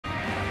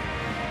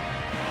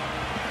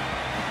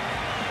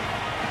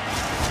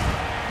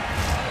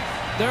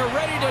They're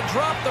ready to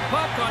drop the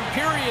puck on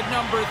period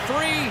number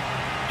 3.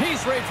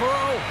 He's Ray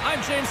Ferraro. I'm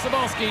James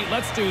Cebulski.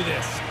 Let's do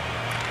this.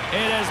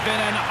 It has been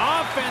an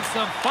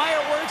offensive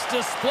fireworks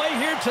display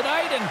here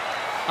tonight, and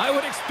I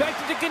would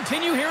expect it to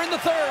continue here in the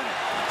third.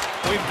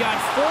 We've got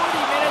 40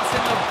 minutes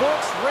in the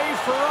books. Ray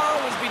Ferraro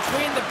is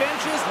between the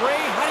benches. Ray,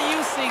 how do you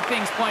see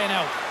things playing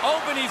out?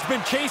 Albany's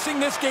been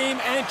chasing this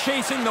game and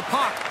chasing the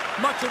puck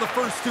much of the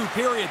first 2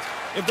 periods.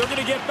 If they're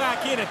going to get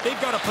back in it, they've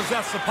got to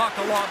possess the puck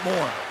a lot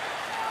more.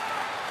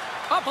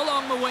 Up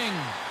along the wing.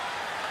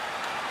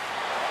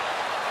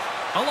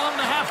 Along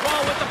the half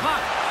wall with the puck.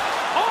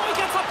 Oh, he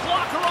gets a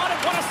blocker on it.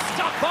 What a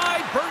stop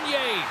by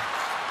Bernier.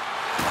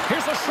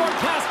 Here's a short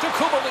pass to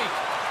Kubalik.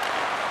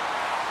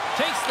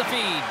 Takes the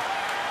feed.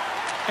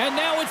 And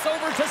now it's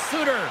over to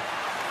Suter.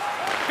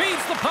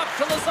 Feeds the puck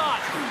to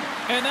Lizotte.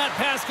 And that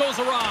pass goes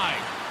awry.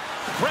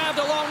 Grabbed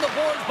along the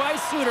boards by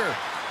Suter.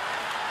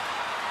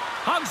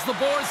 Hugs the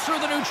boards through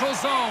the neutral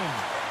zone.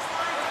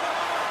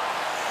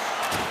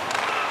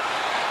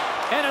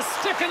 And a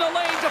stick in the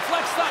lane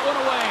deflects that one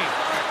away.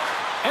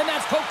 And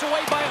that's poked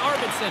away by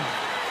Arvidsson.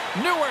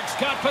 Newark's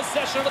got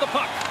possession of the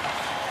puck.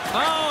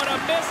 Oh, and a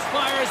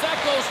misfire as that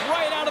goes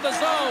right out of the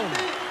zone.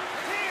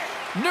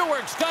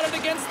 Newark's got it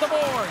against the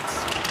boards.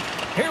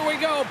 Here we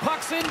go.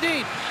 Puck's in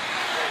deep.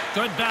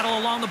 Good battle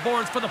along the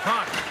boards for the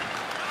puck.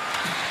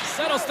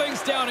 Settles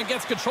things down and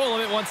gets control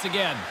of it once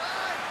again.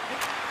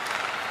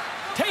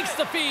 Takes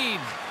the feed.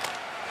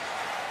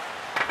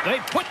 They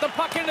put the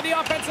puck into the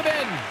offensive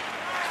end.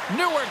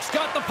 Newark's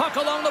got the puck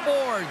along the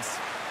boards.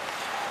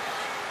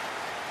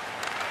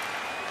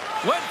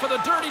 Went for the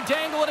dirty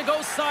dangle and it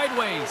goes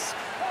sideways.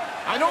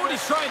 I know what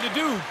he's trying to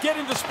do, get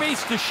into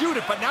space to shoot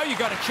it, but now you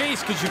got to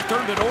chase because you've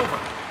turned it over.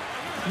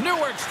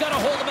 Newark's got a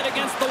hold of it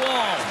against the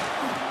wall.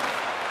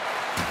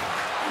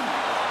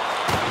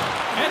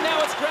 And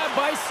now it's grabbed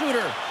by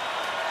Suter.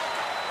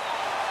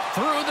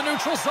 Through the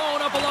neutral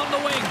zone, up along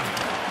the wing.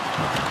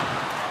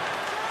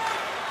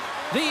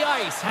 The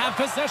Ice have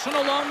possession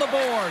along the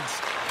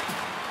boards.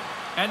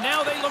 And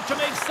now they look to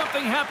make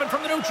something happen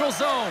from the neutral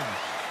zone.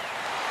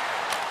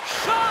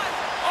 Shot!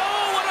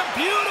 Oh, what a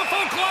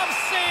beautiful glove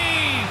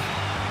save!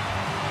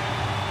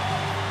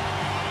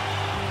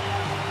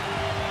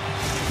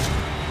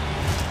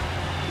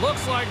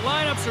 Looks like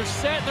lineups are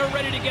set and they're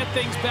ready to get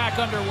things back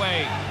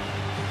underway.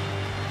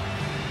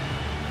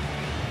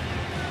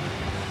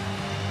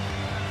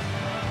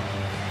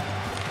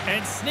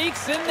 And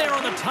sneaks in there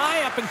on the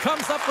tie-up and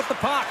comes up with the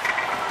puck.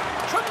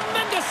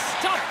 Tremendous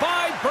stop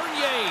by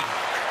Bernier.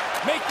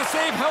 Make the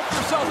save, help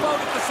yourself out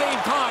at the same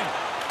time.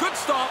 Good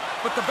stop,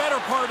 but the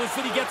better part is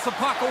that he gets the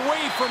puck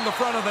away from the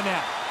front of the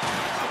net.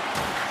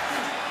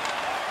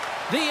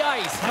 The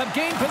Ice have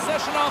gained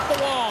possession off the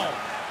wall.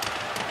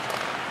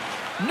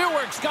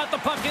 Newark's got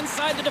the puck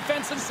inside the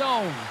defensive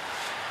zone.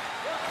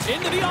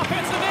 Into the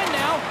offensive end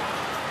now.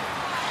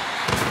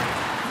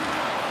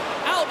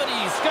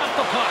 Albany's got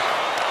the puck.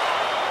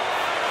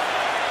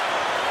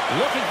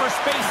 Looking for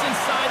space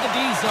inside the D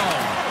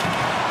zone.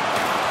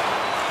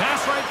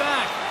 Pass right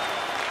back.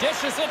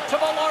 Dishes it to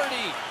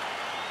Velarde.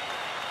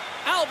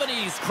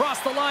 Albany's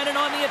crossed the line and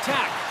on the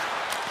attack.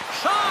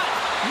 Shot!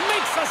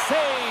 Makes a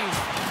save!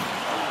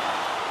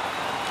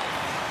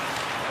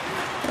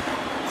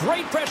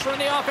 Great pressure on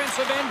the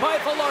offensive end by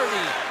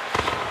Velarde.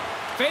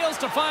 Fails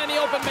to find the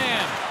open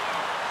man.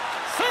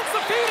 Sends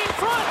the feed in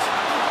front!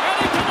 And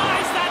he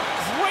denies that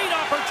great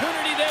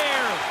opportunity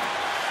there.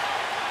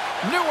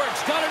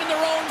 Newark's got it in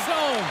their own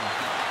zone.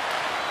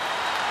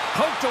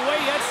 Poked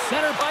away at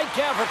center by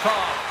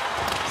Gavrikov.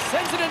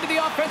 Sends it into the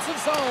offensive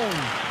zone.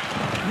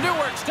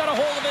 Newark's got a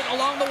hold of it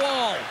along the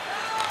wall.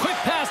 Quick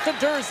pass to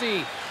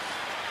Durzi.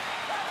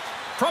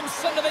 From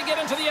center they get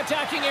into the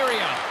attacking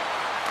area.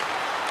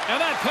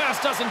 And that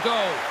pass doesn't go.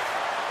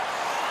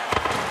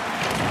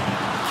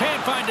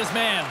 Can't find his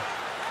man.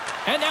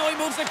 And now he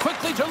moves it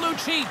quickly to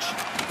Lucic.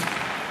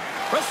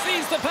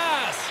 Receives the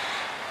pass.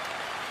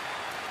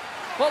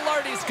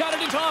 Velarde's got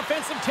it into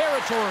offensive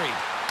territory.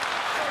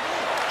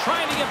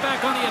 Trying to get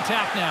back on the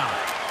attack now.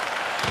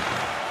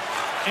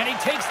 And he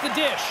takes the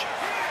dish.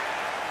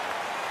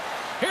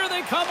 Here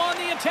they come on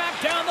the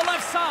attack down the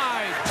left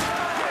side.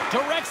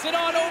 Directs it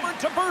on over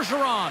to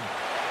Bergeron.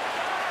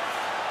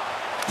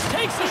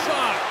 Takes a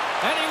shot.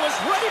 And he was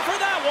ready for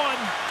that one.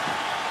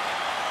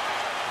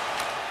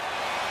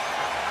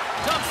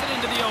 Dumps it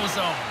into the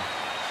O-zone.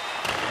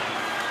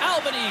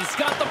 Albany's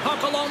got the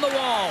puck along the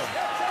wall.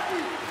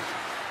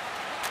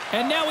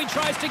 And now he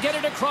tries to get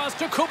it across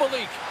to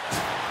Kubalik.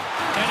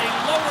 And he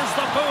lowers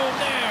the boom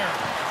there.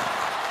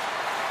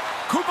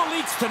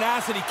 Kubalik's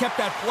tenacity kept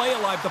that play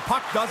alive. The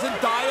puck doesn't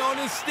die on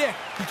his stick.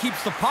 He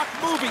keeps the puck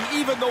moving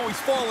even though he's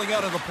falling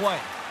out of the play.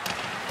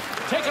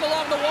 Taken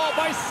along the wall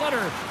by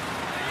Sutter.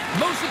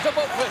 Moves it to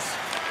Boqvist.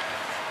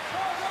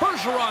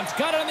 Bergeron's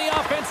got it on the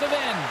offensive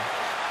end.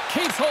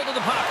 Keeps hold of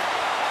the puck.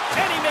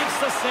 And he makes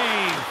the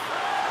save.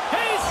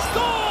 He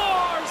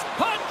scores!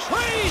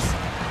 Patrice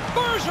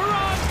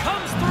Bergeron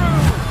comes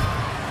through.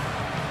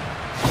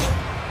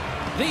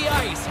 The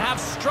Ice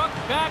have struck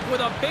back with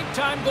a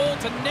big-time goal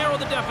to narrow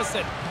the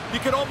deficit.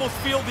 You can almost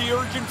feel the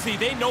urgency.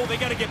 They know they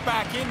got to get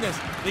back in this.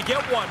 They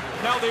get one.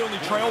 Now they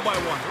only trail by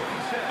one.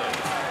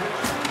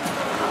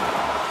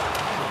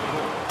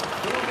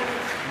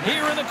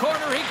 Here in the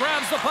corner, he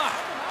grabs the puck.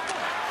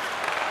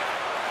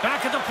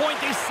 Back at the point,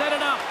 they set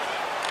it up.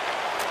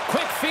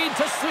 Quick feed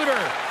to Suter.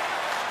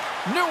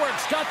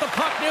 Newark's got the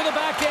puck near the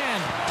back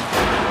end.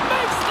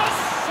 Makes the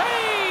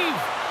save!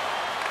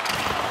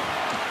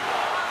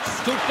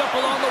 Scooped up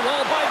along the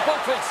wall by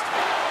Boqvist.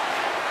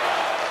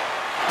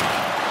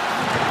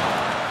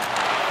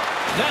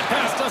 That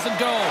pass doesn't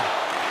go.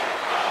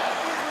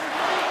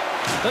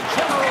 The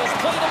Generals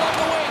play it along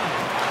the wing.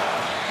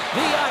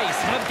 The Ice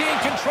have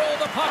gained control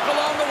of the puck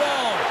along the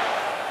wall.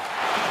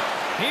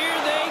 Here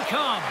they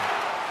come.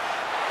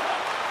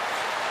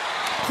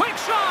 Quick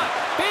shot!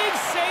 Big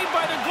save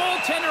by the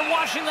goaltender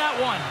washing that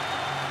one.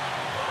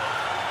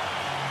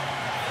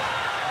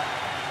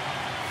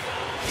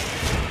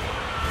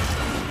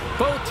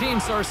 Both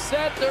teams are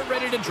set. They're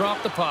ready to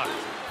drop the puck.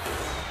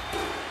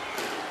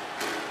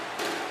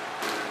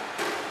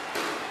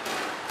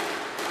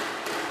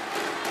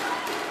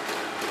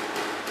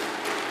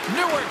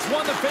 Newark's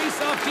won the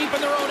face-off deep in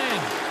their own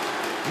end.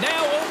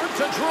 Now over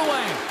to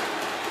Drouin.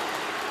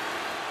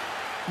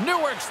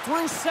 Newark's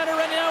through center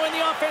and now in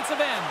the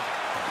offensive end.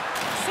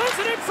 Sends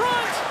it in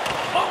front.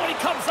 Oh, he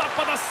comes up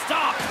with a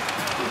stop.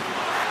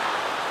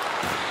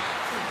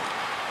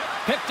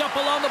 Picked up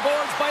along the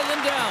boards by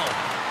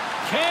Lindell.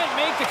 Can't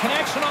make the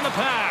connection on the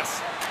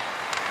pass.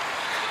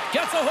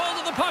 Gets a hold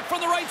of the puck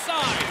from the right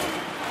side.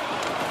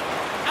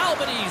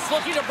 Albany's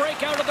looking to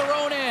break out of their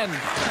own end.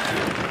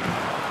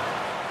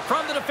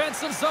 From the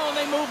defensive zone,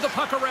 they move the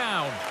puck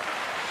around.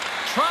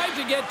 Tried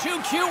to get too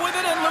cute with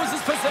it and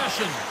loses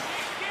possession.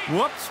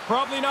 Whoops,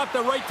 probably not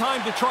the right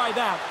time to try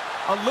that.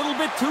 A little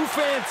bit too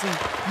fancy.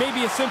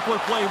 Maybe a simpler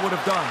play would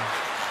have done.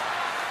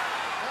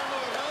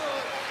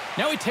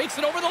 Now he takes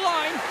it over the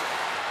line.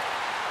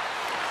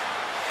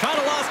 Kind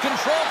of lost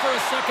control for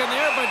a second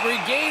there, but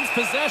regains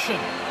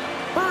possession.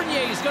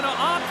 Bernier's going to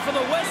opt for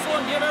the whistle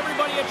and give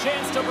everybody a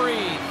chance to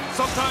breathe.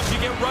 Sometimes you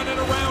get running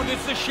around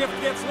as the shift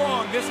gets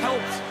long. This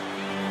helps.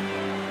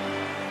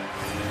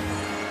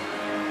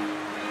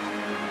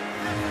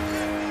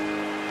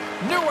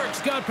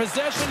 Newark's got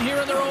possession here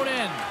in their own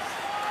end.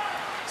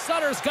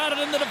 Sutter's got it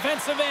in the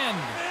defensive end.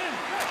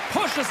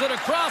 Pushes it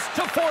across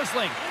to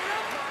Forsling.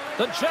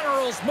 The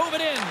Generals move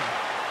it in.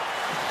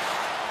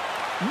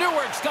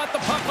 Newark's got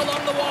the puck along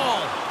the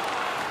wall.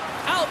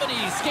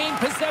 Albany's gained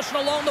possession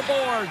along the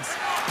boards.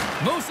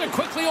 Moves it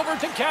quickly over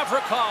to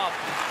Gavrikov.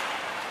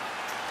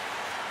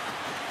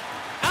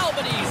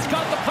 Albany's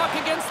got the puck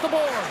against the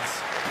boards.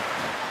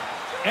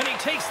 And he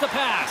takes the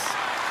pass.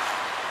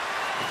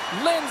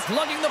 Lynn's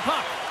lugging the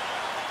puck.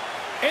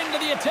 Into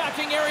the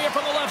attacking area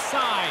from the left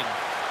side.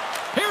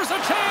 Here's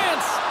a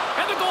chance!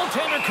 And the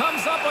goaltender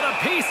comes up with a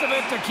piece of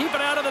it to keep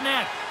it out of the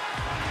net.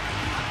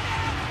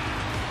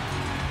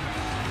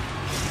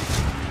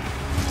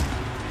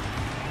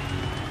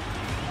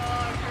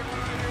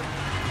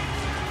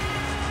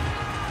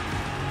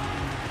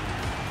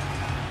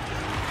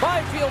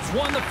 Byfield's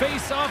won the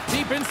face-off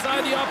deep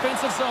inside the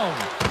offensive zone.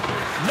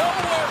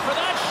 Nowhere for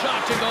that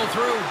shot to go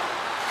through.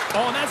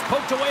 Oh, and that's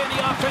poked away in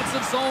the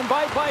offensive zone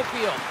by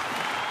Byfield.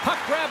 Puck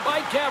grab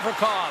by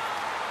Gavrikov.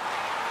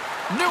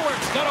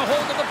 Newark's got a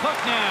hold of the puck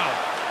now.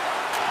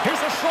 Here's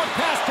a short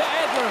pass to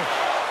Adler.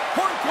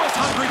 Hornquist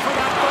hungry for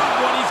that third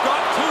one. He's got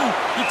two.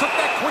 He took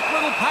that quick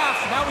little pass.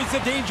 Now he's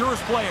a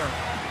dangerous player.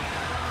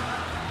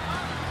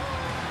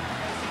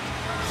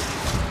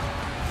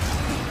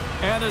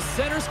 And the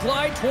centers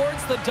glide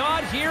towards the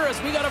dot here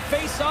as we got a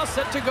face-off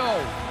set to go.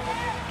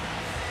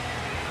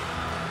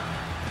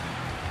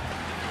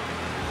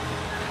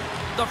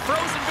 The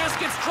frozen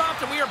biscuits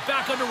dropped, and we are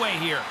back underway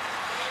here.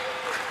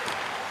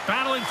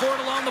 Battling for it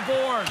along the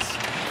boards.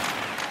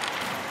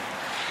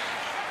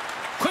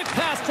 Quick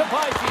pass to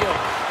Byfield.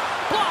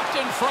 Blocked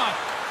in front.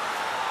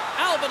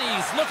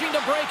 Albany's looking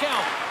to break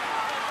out.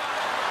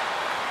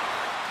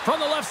 From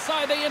the left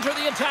side, they enter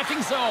the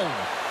attacking zone.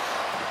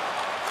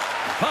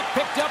 Puck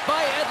picked up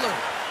by Adler.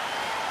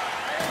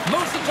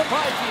 Moves it to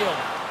Byfield.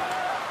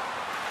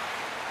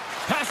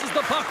 Passes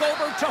the puck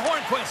over to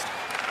Hornquist.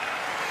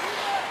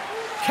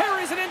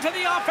 Carries it into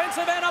the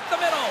offensive end up the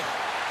middle.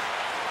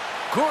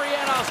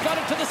 Gurianov's got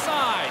it to the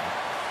side.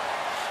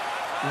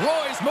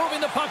 Roy's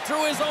moving the puck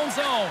through his own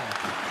zone.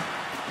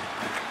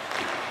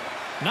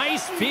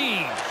 Nice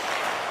feed.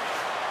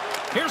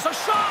 Here's a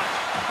shot.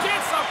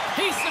 Gets a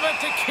piece of it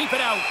to keep it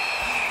out.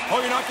 Oh,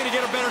 you're not going to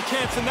get a better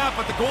chance than that,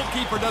 but the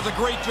goalkeeper does a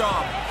great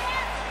job.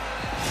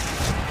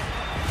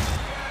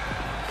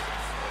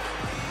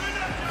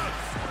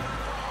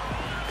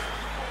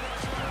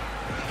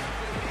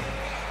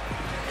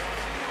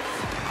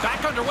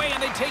 Back underway,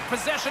 and they take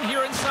possession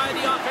here inside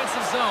the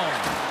offensive zone.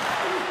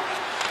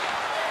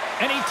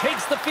 And he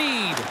takes the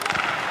feed.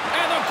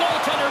 And the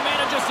goaltender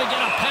manages to get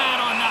a pad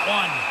on that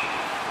one.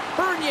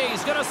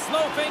 Bernier's going to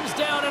slow things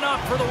down and up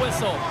for the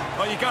whistle.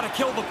 Well, you got to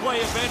kill the play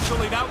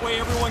eventually. That way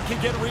everyone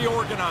can get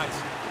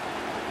reorganized.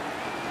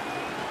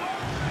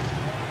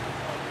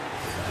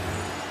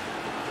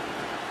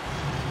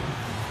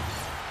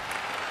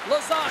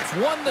 Lazat's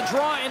won the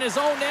draw in his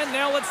own end.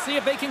 Now let's see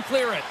if they can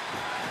clear it.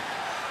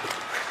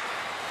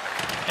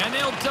 And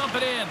they'll dump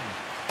it in.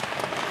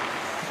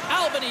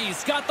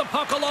 Albany's got the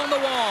puck along the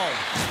wall.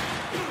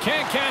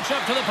 Can't catch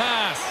up to the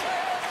pass.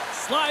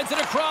 Slides it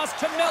across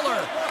to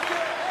Miller.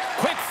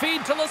 Quick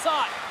feed to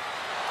Lazat.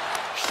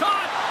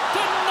 Shot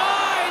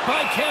denied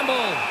by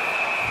Campbell.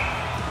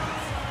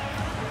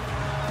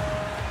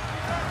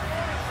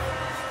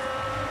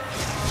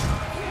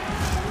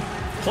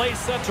 Play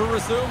set to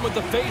resume with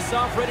the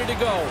face-off ready to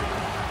go.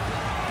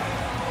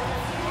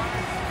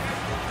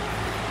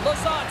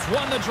 Lazat's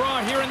won the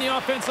draw here in the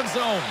offensive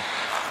zone.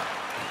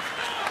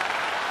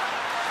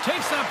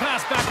 Takes that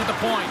pass back at the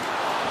point.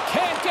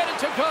 Can't get it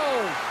to go.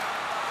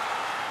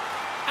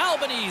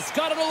 Albany's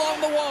got it along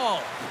the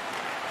wall.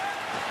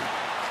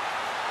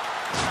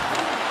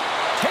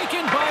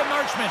 Taken by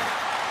Marchment.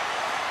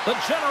 The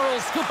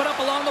Generals scoop it up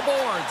along the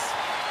boards.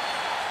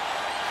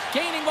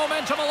 Gaining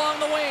momentum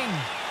along the wing.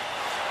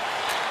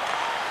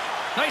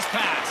 Nice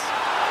pass.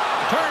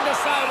 Turned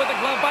aside with the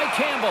glove by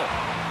Campbell.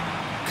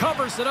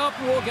 Covers it up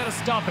and we'll get a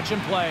stoppage in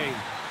play.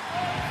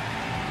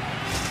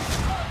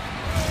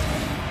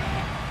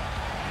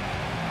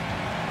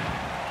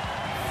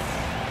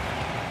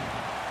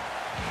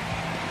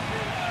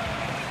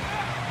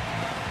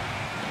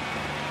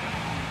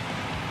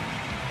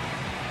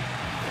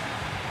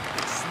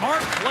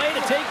 Smart play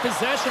to take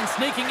possession,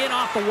 sneaking in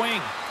off the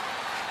wing.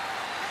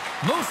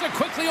 Moves it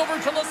quickly over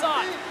to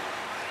Lazat.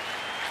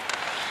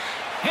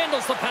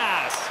 Handles the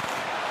pass.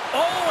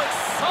 Oh, and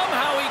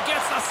somehow he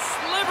gets a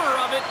sliver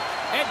of it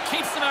and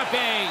keeps them at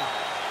bay.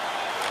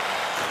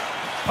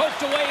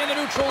 Poked away in the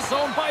neutral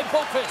zone by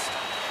Boqvist.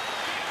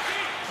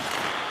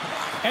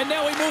 And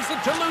now he moves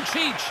it to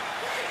Lucic.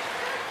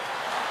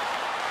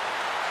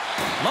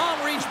 Long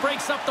reach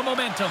breaks up the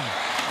momentum.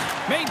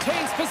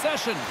 Maintains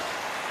possession.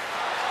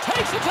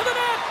 Takes it to the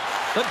net.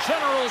 The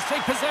Generals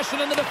take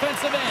possession in the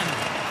defensive end.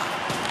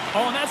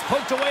 Oh, and that's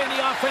poked away in the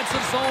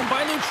offensive zone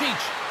by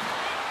Lucic.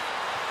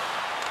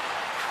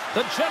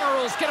 The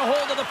Generals get a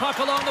hold of the puck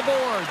along the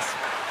boards.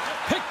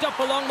 Picked up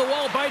along the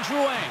wall by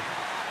Drouin.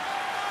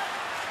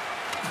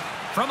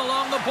 From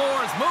along the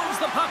boards, moves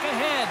the puck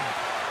ahead.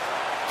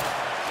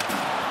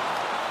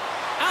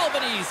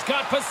 Albany's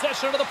got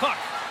possession of the puck.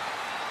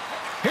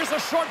 Here's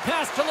a short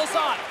pass to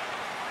Lazat.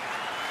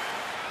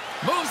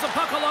 Moves the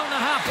puck along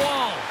the half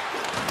wall.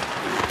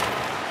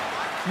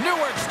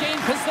 Newark's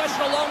gained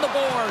possession along the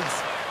boards.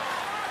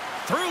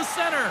 Through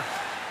center.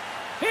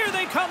 Here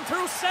they come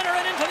through center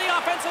and into the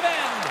offensive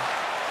end.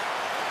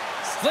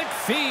 Slick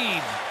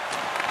feed.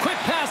 Quick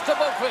pass to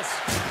Boqvist.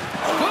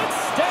 Good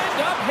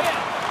stand-up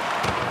hit.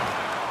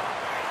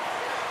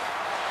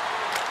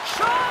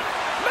 Shot!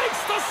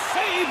 Makes the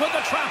save with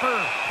the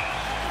trapper.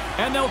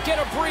 And they'll get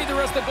a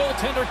breather as the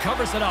goaltender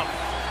covers it up.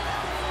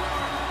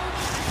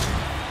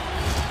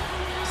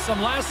 Some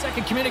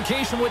last-second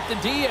communication with the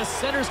D as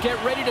centers get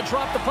ready to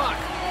drop the puck.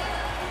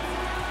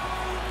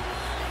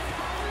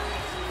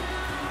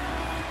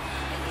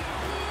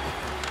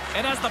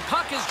 And as the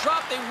puck is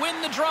dropped, they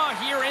win the draw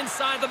here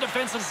inside the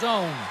defensive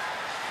zone.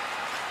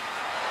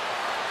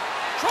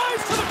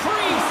 Drives to the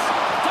crease.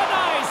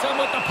 Denies him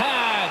with the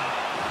pad.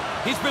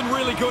 He's been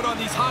really good on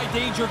these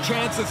high-danger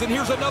chances, and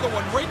here's another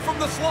one right from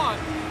the slot.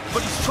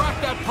 But he's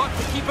tracked that puck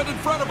to keep it in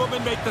front of him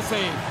and make the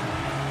save.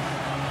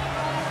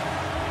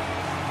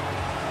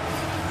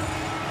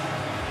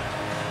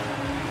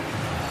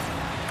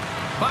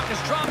 Puck is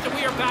dropped, and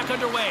we are back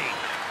underway.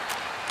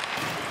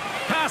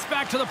 Pass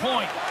back to the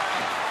point.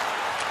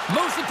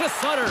 Moves it to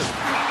Sutter.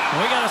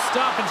 We got a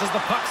stoppage as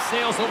the puck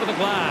sails over the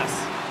glass.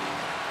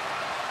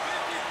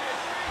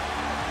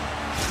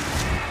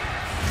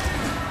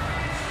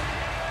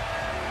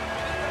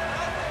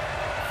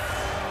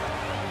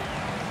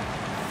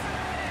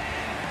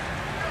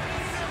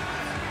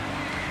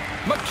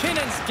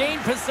 McKinnon's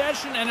gained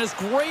possession, and his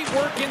great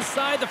work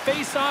inside the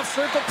face-off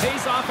circle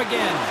pays off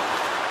again.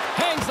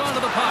 Hangs onto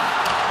the puck.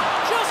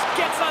 Just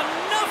gets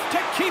enough to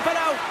keep it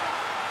out.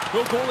 The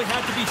goalie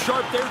had to be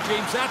sharp there,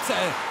 James. That's a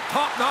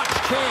top-notch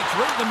chance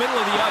right in the middle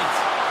of the ice.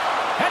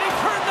 And he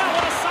turned that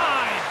one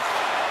aside.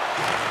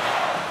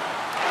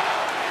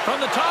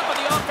 From the top of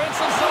the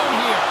offensive zone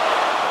here.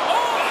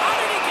 Oh, how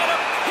did he get a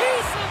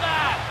piece of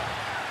that?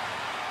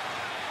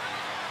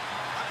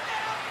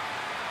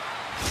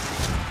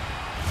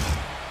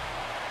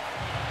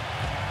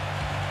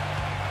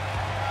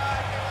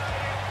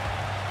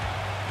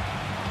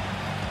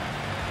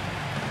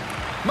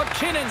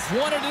 McKinnon's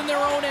won it in their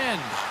own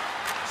end.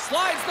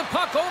 Slides the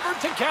puck over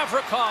to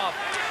Gavrikov.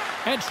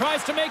 And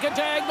tries to make a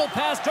diagonal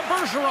pass to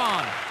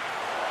Bergeron.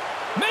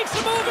 Makes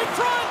a move in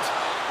front.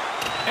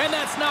 And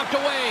that's knocked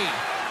away.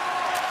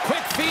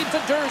 Quick feed to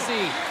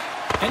Durzi.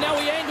 And now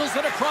he angles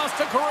it across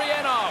to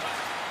Gurianov.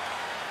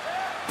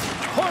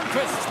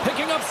 Hornqvist's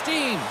picking up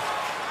steam.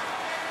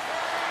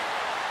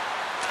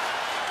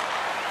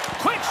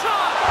 Big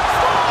shot!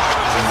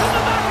 Scores! It's in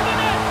the back of the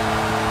net!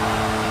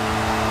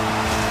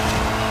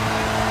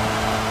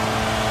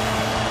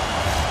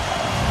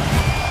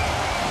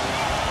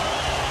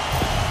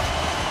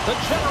 The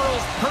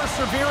Generals'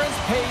 perseverance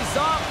pays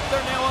off.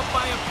 They're now up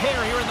by a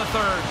pair here in the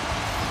third.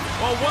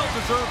 Well,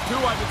 well-deserved, too,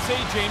 I would say,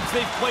 James.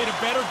 They've played a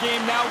better game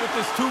now with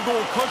this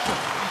 2-goal cushion.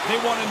 They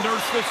want to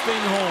nurse this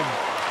thing home.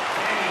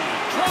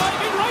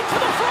 Driving right to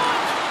the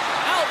front.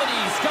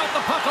 Albany's got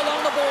the puck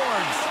along the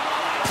boards.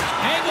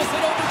 Angles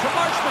it over to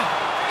Marchman.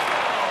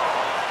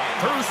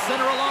 Through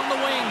center along the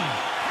wing.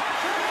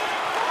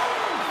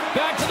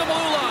 Back to the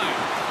blue line.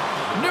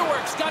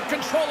 Newark's got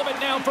control of it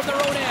now from their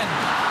own end.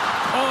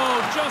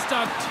 Oh, just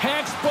a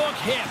textbook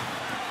hit.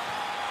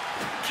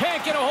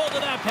 Can't get a hold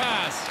of that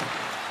pass.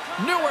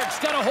 Newark's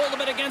got a hold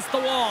of it against the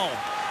wall.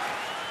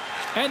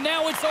 And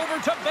now it's over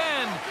to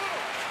Ben.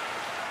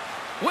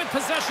 With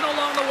possession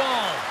along the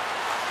wall.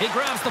 He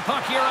grabs the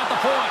puck here at the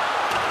point.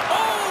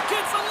 Oh,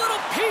 gets a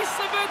little piece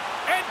of it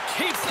and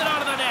keeps it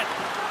out of the net.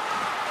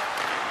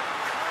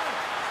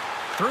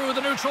 Through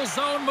the neutral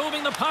zone,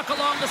 moving the puck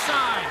along the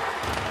side.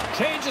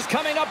 Change is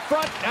coming up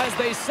front as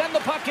they send the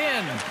puck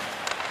in.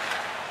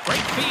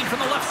 Great feed from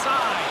the left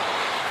side.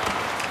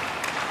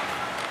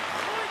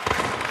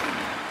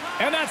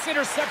 And that's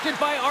intercepted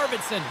by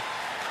Arvidsson.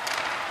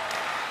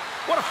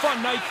 What a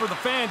fun night for the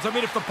fans. I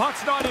mean, if the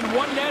puck's not in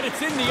one net,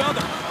 it's in the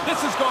other.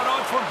 This has gone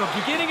on from the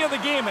beginning of the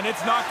game, and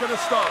it's not going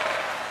to stop.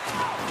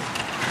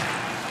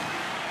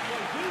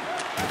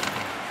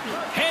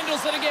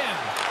 Handles it again.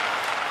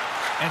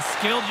 And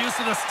skilled use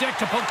of the stick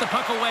to poke the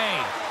puck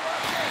away.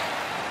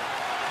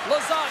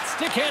 Lazat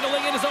stick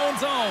handling in his own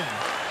zone.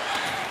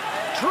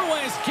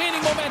 Drouin's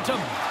gaining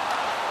momentum.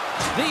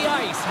 The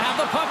Ice have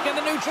the puck in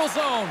the neutral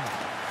zone.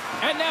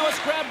 And now it's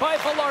grabbed by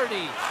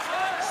Velarde.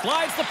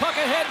 Slides the puck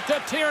ahead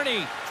to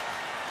Tierney.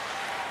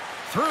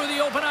 Through the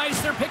open ice,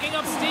 they're picking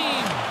up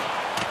steam.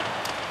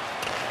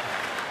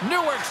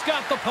 Newark's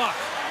got the puck.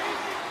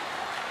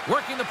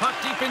 Working the puck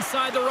deep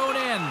inside their own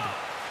end.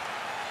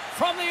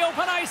 From the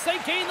open ice, they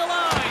gain the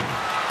line.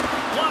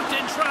 Blocked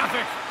in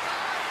traffic.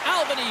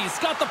 Albany's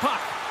got the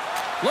puck.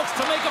 Looks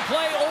to make a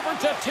play over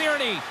to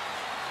Tierney.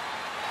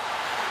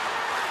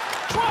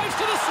 Drives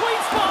to the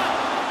sweet spot.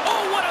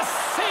 Oh, what a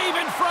save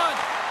in front.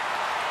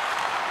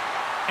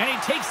 And he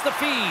takes the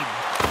feed.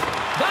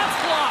 That's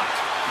blocked.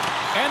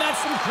 And that's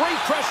some great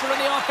pressure in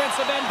the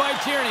offensive end by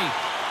Tierney.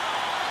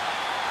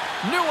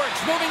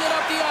 Newark's moving it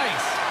up the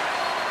ice.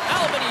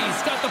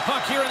 Albany's got the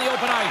puck here in the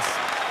open ice.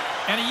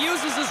 And he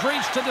uses his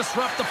reach to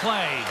disrupt the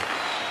play.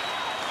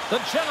 The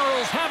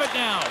Generals have it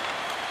now.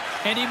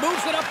 And he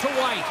moves it up to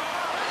White.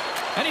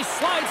 And he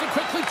slides it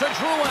quickly to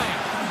Drouin.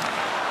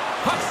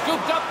 Puck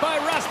scooped up by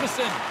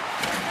Rasmussen.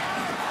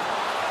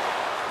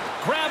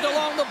 Grabbed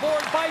along the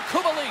board by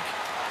Kubalik.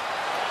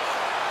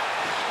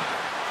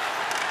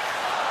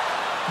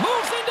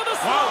 Moves into the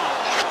slot.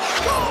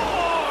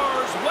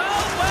 Scores!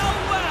 Well, well,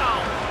 well.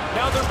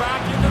 Now they're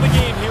back into the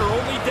game here,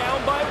 only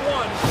down by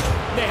one.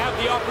 They have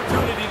the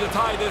opportunity to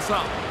tie this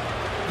up.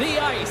 The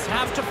Ice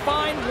have to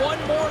find one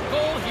more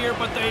goal here,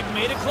 but they've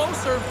made it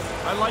closer.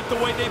 I like the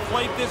way they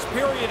played this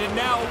period, and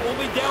now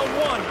only down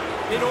one.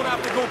 They don't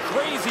have to go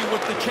crazy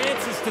with the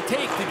chances to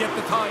take to get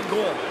the tying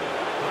goal.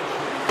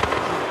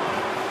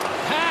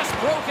 Pass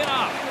broken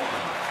up.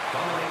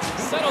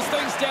 Settles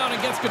things down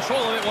and gets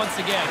control of it once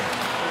again.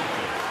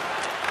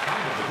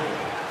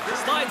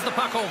 Slides the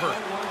puck over.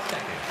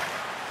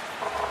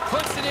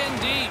 Puts it in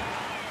deep.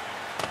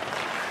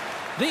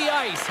 The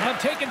Ice have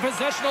taken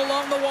possession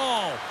along the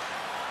wall.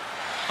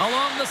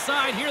 Along the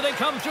side, here they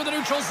come through the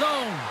neutral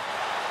zone.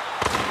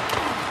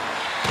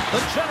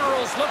 The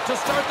Generals look to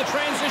start the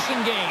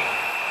transition game.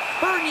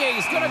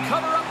 Bernier's going to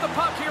cover up the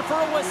puck here for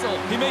a whistle.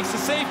 He makes a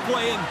safe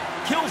play and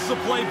kills the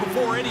play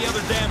before any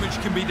other damage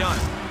can be done.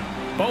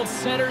 Both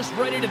centers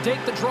ready to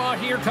take the draw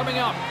here coming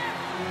up.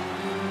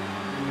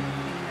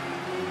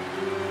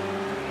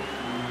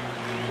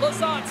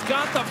 Lazat's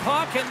got the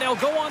puck, and they'll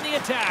go on the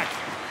attack.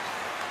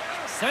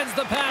 Sends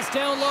the pass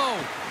down low.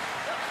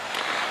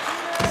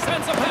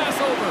 Sends a pass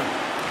over.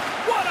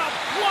 What a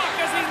block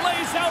as he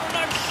lays out,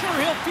 and I'm sure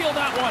he'll feel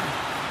that one.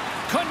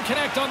 Couldn't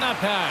connect on that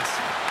pass.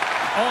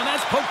 Oh, and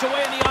that's poked away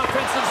in the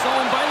offensive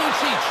zone by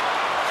Lucic.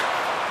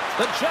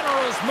 The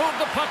Generals move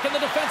the puck in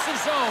the defensive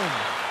zone.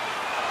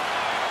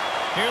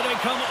 Here they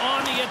come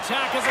on the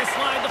attack as they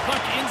slide the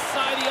puck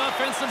inside the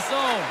offensive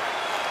zone.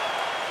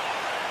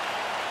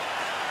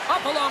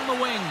 Up along the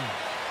wing.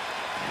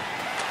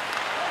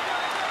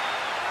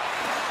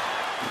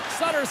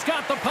 Sutter's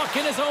got the puck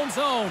in his own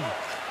zone.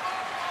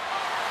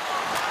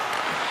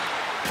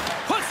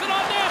 Puts it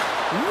on net.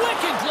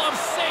 Wicked glove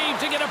save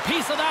to get a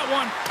piece of that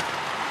one.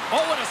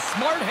 Oh, and a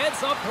smart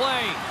heads-up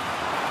play.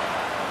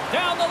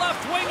 Down the left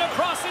wing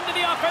across into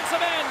the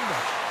offensive end.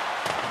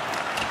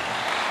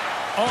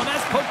 Oh, and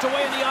that's poked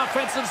away in the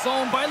offensive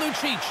zone by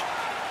Lucic.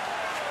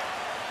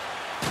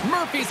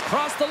 Murphy's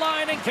crossed the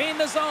line and gained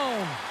the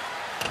zone.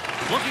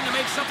 Looking to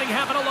make something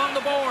happen along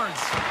the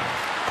boards.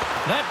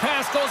 That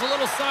pass goes a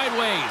little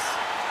sideways.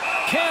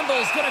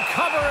 Campbell's going to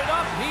cover it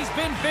up. He's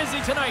been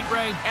busy tonight,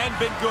 Ray. And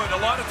been good.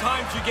 A lot of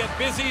times you get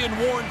busy and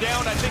worn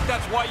down. I think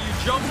that's why you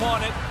jump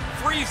on it,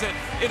 freeze it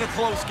in a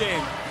close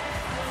game.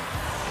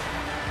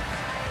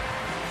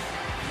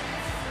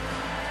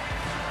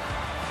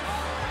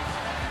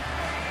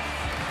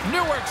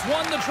 Newark's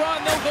won the draw,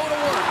 and they'll go to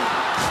work.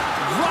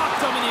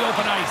 Rocked him in the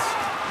open ice.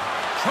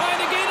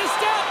 Trying to gain a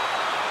step.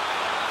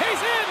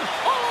 He's in,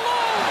 all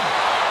alone.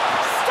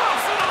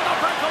 Stops it on the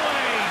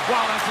breakaway.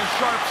 Wow, that's a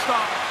sharp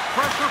stop.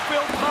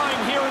 Pressure-filled time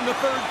here in the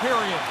third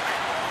period.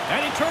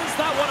 And he turns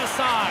that one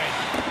aside.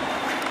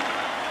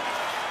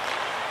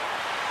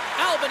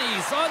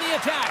 Albany's on the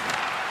attack.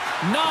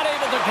 Not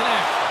able to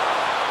connect.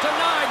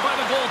 Denied by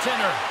the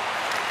goaltender.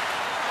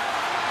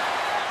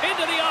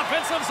 Into the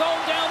offensive zone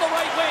down the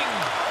right wing.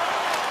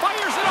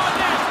 Fires it on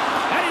net.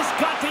 And he's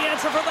got the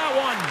answer for that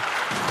one.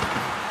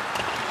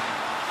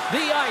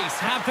 The Ice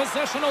have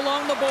possession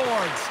along the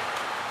boards.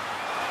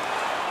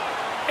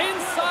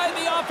 Inside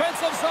the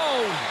offensive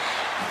zone.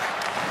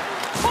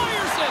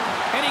 Fires it.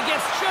 And he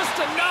gets just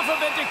enough of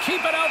it to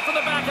keep it out for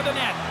the back of the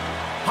net.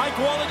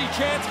 High-quality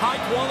chance,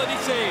 high-quality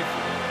save.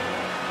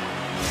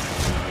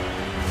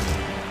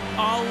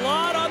 A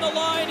lot on the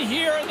line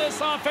here in this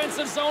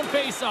offensive zone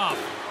faceoff.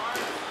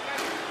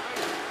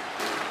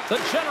 The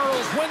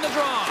Generals win the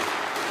draw.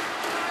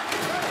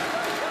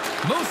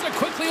 Moves it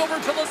quickly over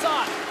to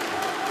Lazat.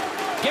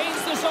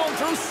 Gains the zone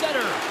through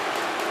center.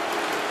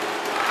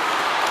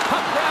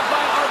 Puck grab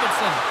by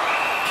Arvidsson.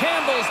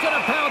 Campbell's going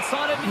to pounce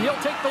on it, and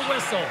he'll take the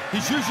whistle.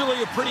 He's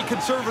usually a pretty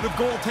conservative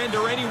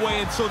goaltender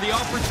anyway, and so the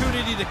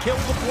opportunity to kill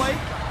the play,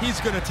 he's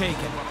going to take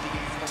it.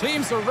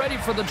 Teams are ready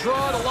for the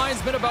draw. The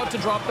linesman about to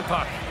drop the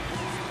puck.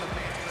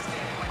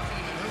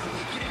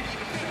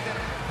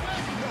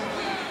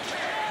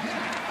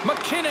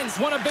 McKinnon's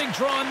won a big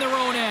draw on their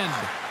own end.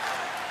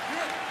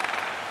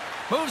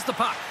 Moves the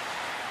puck.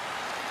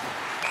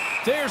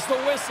 There's the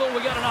whistle.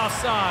 We got an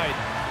offside.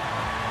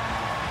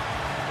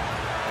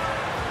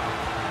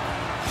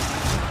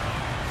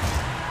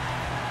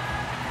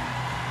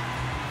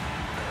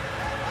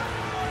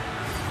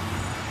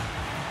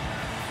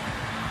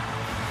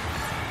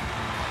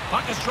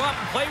 Puck is dropped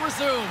and play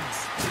resumes.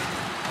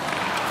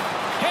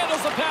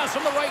 Handles the pass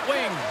from the right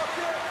wing.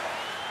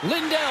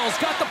 Lindell's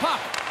got the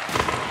puck.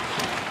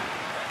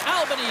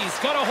 Albany's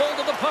got a hold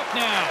of the puck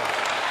now.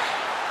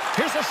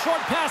 Here's a short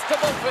pass to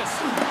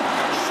Boqvist.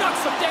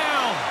 Shuts him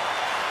down.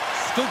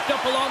 Scooped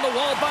up along the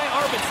wall by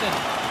Arvidsson.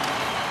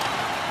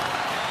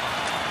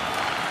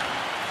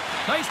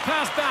 Nice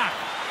pass back.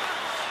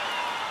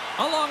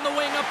 Along the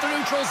wing up the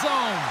neutral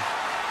zone.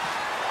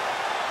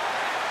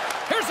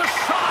 Here's a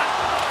shot.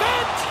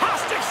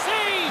 Fantastic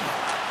save.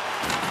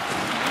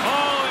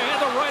 Oh, he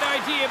had the right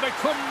idea, but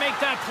couldn't make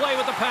that play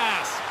with the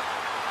pass.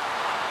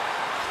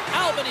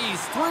 Albany's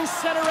through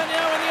center and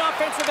now in the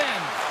offensive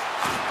end.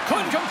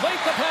 Couldn't complete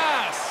the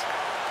pass.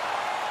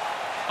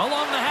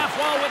 Along the half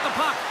wall with the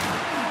puck.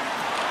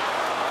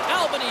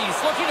 Albany's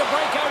looking to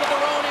break out of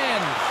their own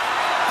end.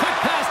 Quick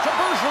pass to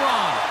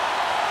Bergeron.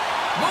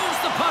 Moves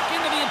the puck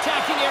into the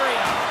attacking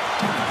area.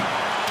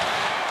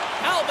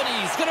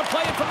 Albany's going to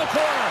play it from the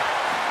corner.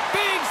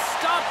 Big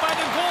stop by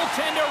the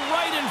goaltender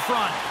right in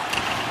front.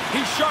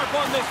 He's sharp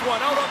on this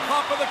one. Out on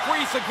top of the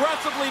crease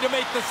aggressively to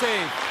make the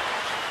save.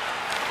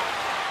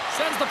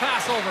 Sends the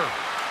pass over.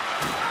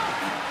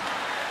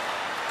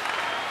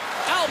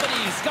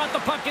 Albany's got the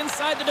puck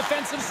inside the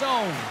defensive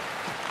zone.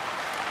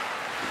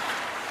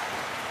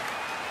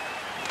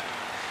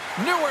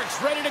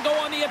 Newark's ready to go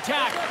on the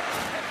attack.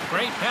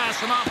 Great pass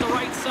from off the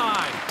right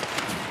side.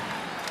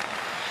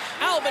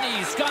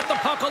 Albany's got the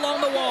puck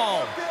along the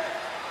wall.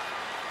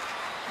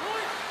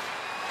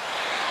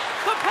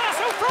 The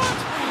pass out front,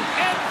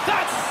 and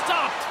that's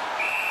stopped.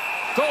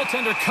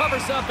 Goaltender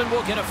covers up and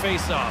will get a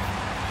face-off.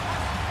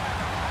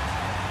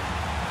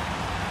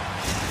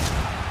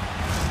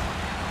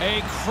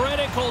 A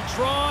critical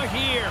draw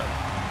here.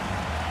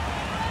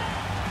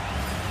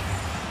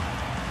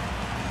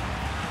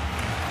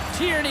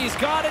 Tierney's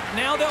got it.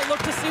 Now they'll look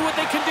to see what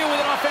they can do with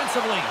it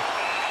offensively.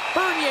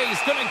 Bernier's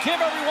going to give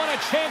everyone a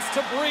chance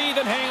to breathe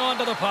and hang on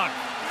to the puck.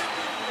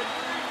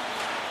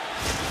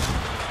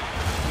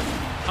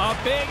 A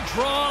big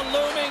draw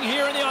looming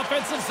here in the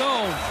offensive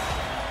zone.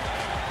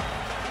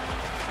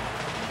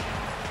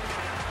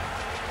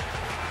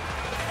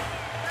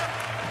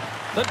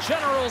 The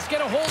Generals get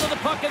a hold of the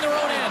puck in their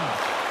own end.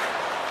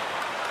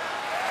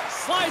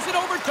 Slides it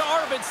over to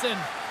Arvidsson.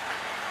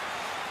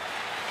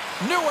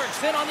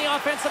 Newark's in on the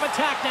offensive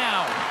attack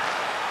now.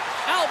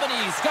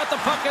 Albany's got the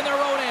puck in their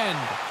own end.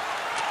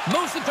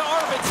 Moves it to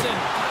Arvidsson.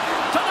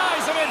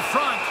 Denies him in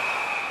front.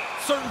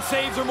 Certain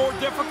saves are more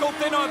difficult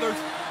than others.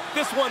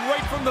 This one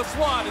right from the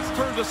slot is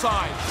turned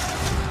aside.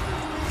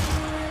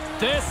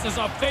 This is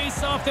a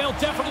face-off they'll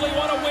definitely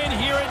want to win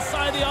here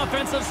inside the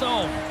offensive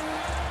zone.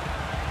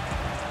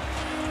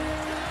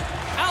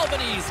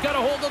 Albany's got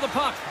a hold of the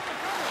puck.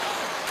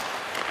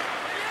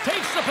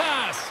 Takes the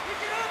pass.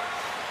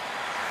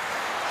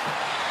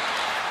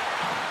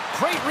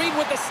 Great read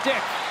with the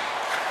stick.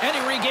 And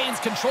he regains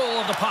control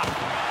of the puck.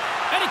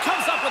 And he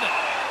comes up with it.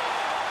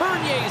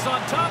 Bernier's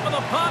on top of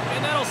the puck,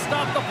 and that'll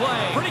stop the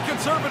play. Pretty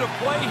conservative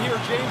play here,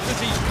 James, as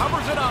he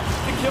covers it up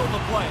to kill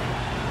the play.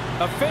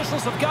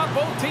 Officials have got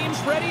both teams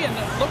ready, and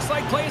it looks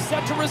like play is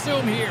set to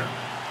resume here.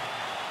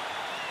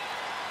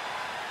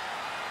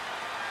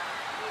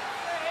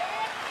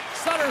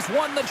 Sutter's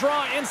won the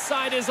draw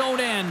inside his own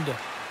end.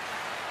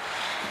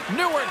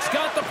 Newark's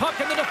got the puck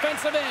in the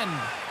defensive end.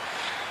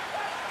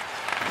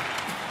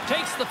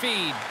 Takes the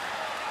feed.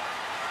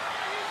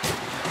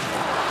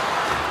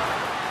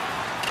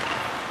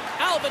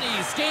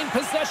 Albany's gained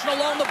possession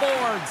along the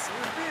boards.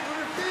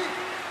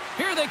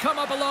 Here they come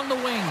up along the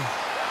wing.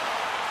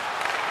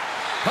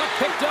 Puck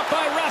picked up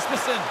by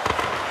Rasmussen.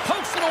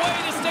 Pokes it away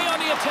to stay on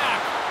the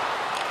attack.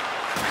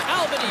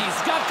 Albany's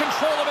got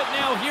control of it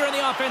now here in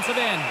the offensive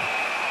end.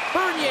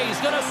 Bernier's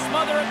going to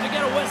smother it to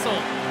get a whistle.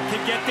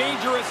 Can get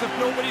dangerous if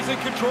nobody's in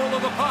control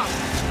of the puck.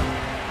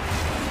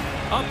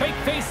 A big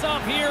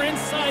face-off here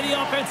inside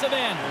the offensive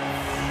end.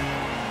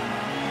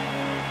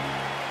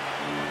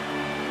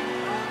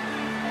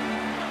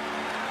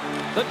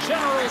 The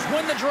Generals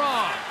win the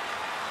draw.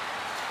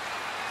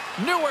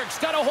 Newark's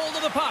got a hold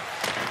of the puck.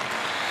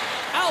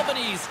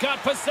 Albany's got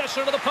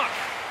possession of the puck.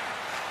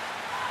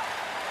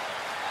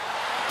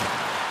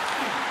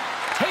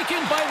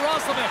 Taken by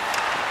Roslovic.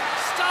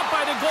 Stopped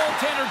by the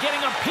goaltender,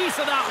 getting a piece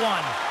of that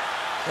one.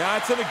 Yeah,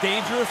 it's in a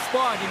dangerous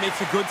spot. He makes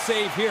a good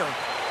save here.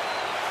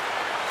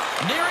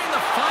 Nearing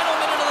the final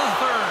minute of the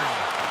third.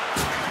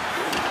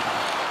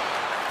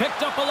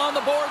 Picked up along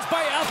the boards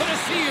by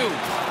Athanasiou.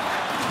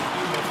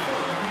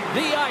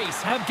 The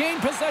Ice have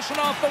gained possession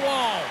off the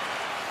wall.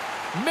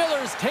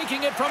 Miller's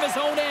taking it from his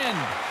own end.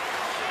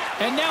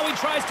 And now he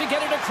tries to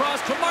get it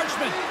across to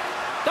Marchment.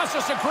 That's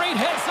just a great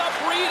heads-up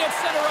read at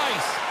center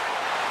ice.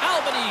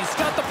 Albany's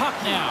got the puck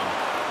now.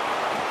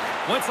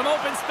 With some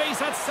open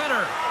space at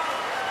center.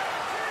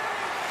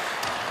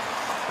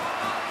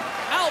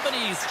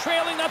 Albany's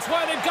trailing. That's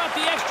why they've got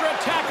the extra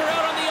attacker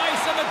out on the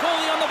ice and the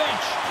goalie on the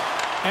bench.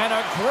 And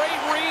a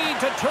great read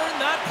to turn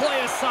that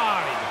play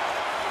aside.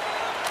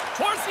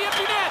 Towards the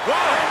empty net. Whoa.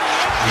 And the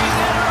empty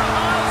netter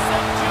allows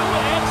them to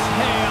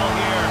exhale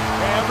here.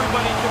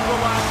 Everybody can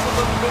relax a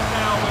little bit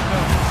now, and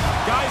the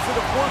guys that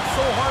have worked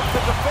so hard to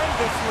defend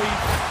this lead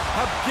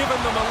have given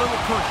them a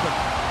little cushion.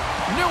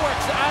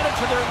 Newark's added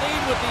to their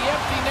lead with the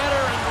empty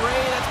netter, and Ray,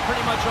 that's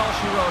pretty much all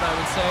she wrote, I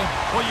would say.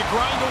 Well, you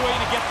grind away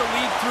to get the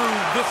lead through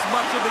this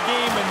much of the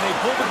game, and they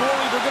pull the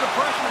goalie, they're going to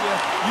pressure you.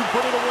 You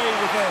put it away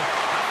with an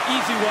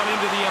easy one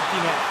into the empty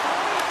net.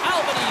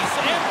 Albany's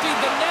emptied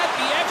the net.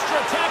 The extra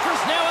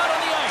attacker's now out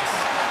on the ice.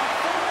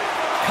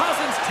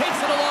 Cousins takes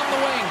it along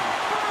the wing.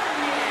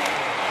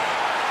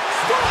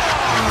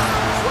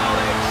 Scores! Well,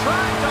 they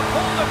tried to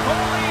pull the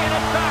goalie, and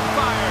it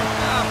backfired.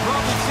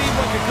 Probably seemed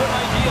like a good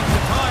idea at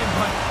the time,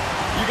 but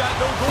you got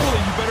no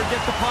goalie. You better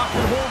get the puck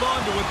and hold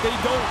on to it. They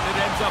don't. It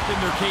ends up in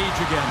their cage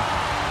again.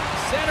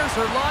 Centers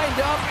are lined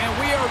up, and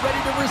we are ready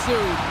to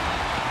resume.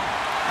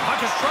 Puck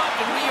is dropped,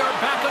 and we are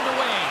back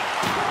underway.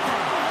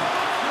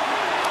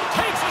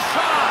 Takes a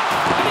shot,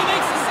 and he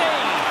makes the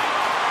save.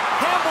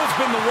 Campbell's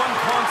been the one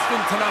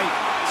constant tonight.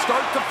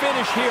 Start to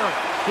finish here.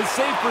 His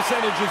save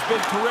percentage has been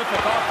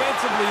terrific.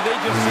 Offensively, they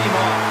just seem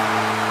off.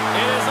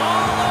 It is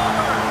all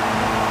over.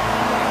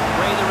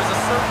 Ray, there was a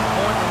certain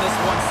point when this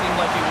one seemed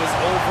like it was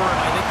over,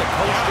 and I think the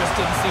coach just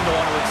didn't seem to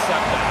want to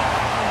accept that.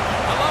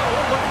 Hello,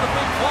 look at the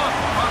big clock.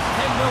 It cost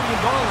 $10 million.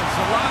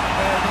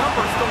 The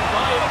numbers don't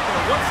lie up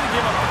there. Once they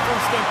give up the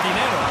first empty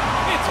netter,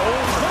 it's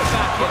over.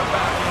 Put it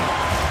back in.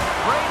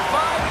 Grade 5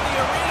 in the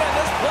arena.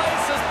 This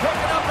place is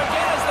picking up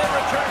again as they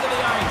return to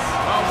the ice.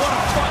 What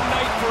a fun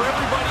night for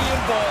everybody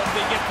involved.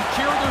 They get to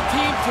cheer their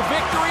team to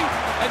victory,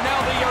 and now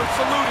they are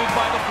saluted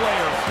by the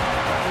players.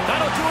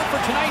 That'll do it for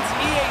tonight's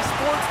EA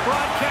Sports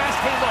broadcast.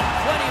 Hey, look,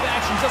 plenty of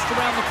action just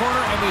around the corner,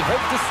 and we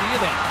hope to see you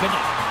then. Good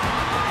night.